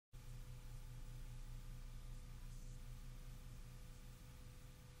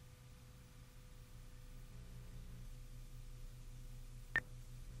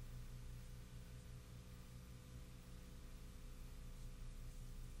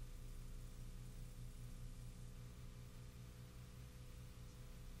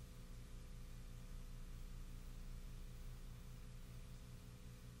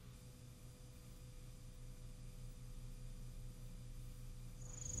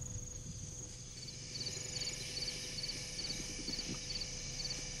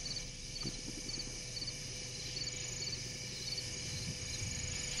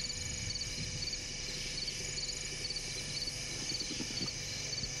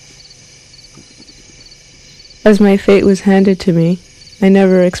As my fate was handed to me, I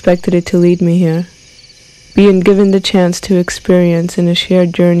never expected it to lead me here, being given the chance to experience in a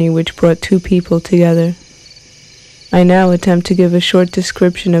shared journey which brought two people together. I now attempt to give a short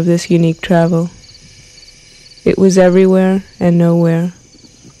description of this unique travel. It was everywhere and nowhere.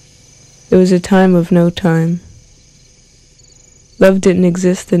 It was a time of no time. Love didn't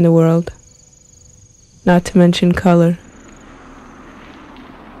exist in the world, not to mention color.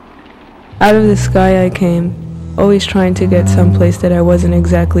 Out of the sky I came, always trying to get someplace that I wasn't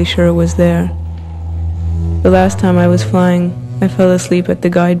exactly sure was there. The last time I was flying, I fell asleep at the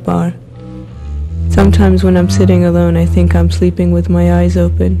guide bar. Sometimes when I'm sitting alone, I think I'm sleeping with my eyes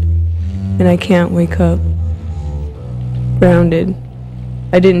open, and I can't wake up. Grounded.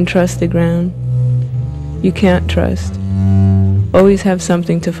 I didn't trust the ground. You can't trust. Always have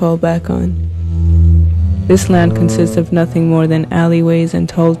something to fall back on. This land consists of nothing more than alleyways and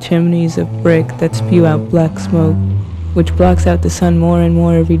tall chimneys of brick that spew out black smoke, which blocks out the sun more and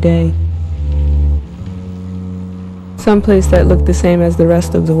more every day. Someplace that looked the same as the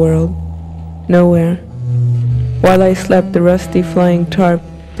rest of the world. Nowhere. While I slept, the rusty flying tarp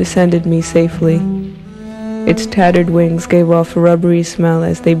descended me safely. Its tattered wings gave off a rubbery smell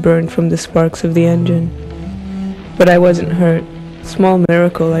as they burned from the sparks of the engine. But I wasn't hurt. Small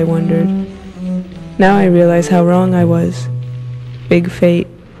miracle, I wondered. Now I realize how wrong I was. Big fate.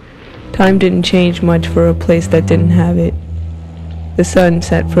 Time didn't change much for a place that didn't have it. The sun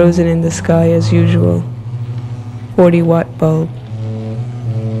sat frozen in the sky as usual. 40-watt bulb.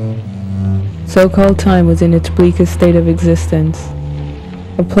 So-called time was in its bleakest state of existence,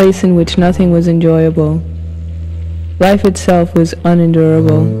 a place in which nothing was enjoyable. Life itself was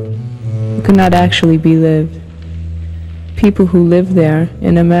unendurable. It could not actually be lived. People who lived there,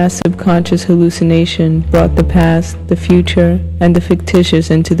 in a mass subconscious hallucination, brought the past, the future, and the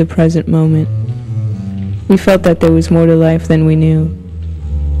fictitious into the present moment. We felt that there was more to life than we knew.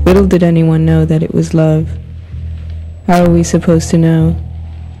 Little did anyone know that it was love. How are we supposed to know?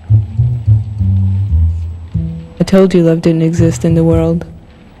 I told you love didn't exist in the world,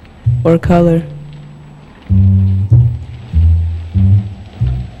 or color.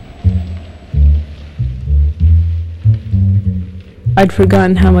 I'd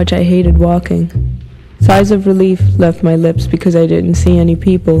forgotten how much I hated walking. Sighs of relief left my lips because I didn't see any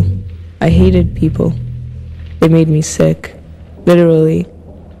people. I hated people. They made me sick, literally.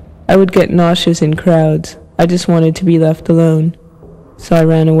 I would get nauseous in crowds. I just wanted to be left alone. So I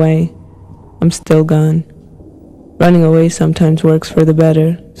ran away. I'm still gone. Running away sometimes works for the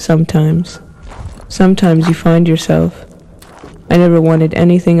better, sometimes. Sometimes you find yourself. I never wanted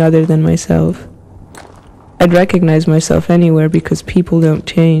anything other than myself. I'd recognize myself anywhere because people don't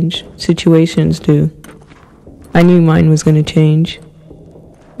change, situations do. I knew mine was going to change.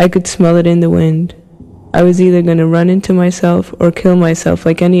 I could smell it in the wind. I was either going to run into myself or kill myself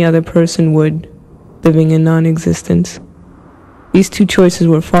like any other person would, living in non-existence. These two choices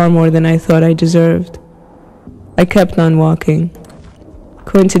were far more than I thought I deserved. I kept on walking.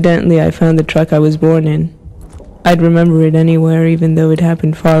 Coincidentally, I found the truck I was born in. I'd remember it anywhere, even though it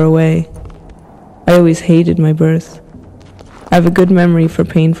happened far away. I always hated my birth. I have a good memory for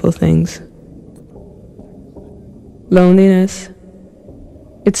painful things. Loneliness.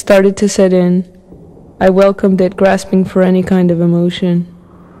 It started to set in. I welcomed it, grasping for any kind of emotion.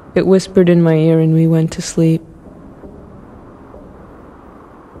 It whispered in my ear and we went to sleep.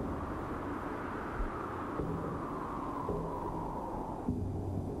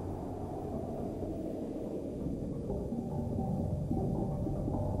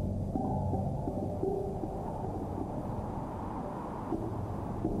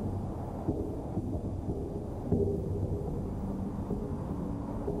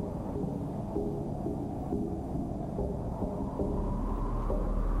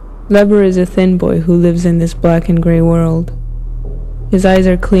 Leber is a thin boy who lives in this black and gray world. His eyes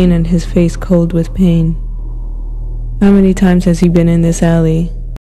are clean and his face cold with pain. How many times has he been in this alley?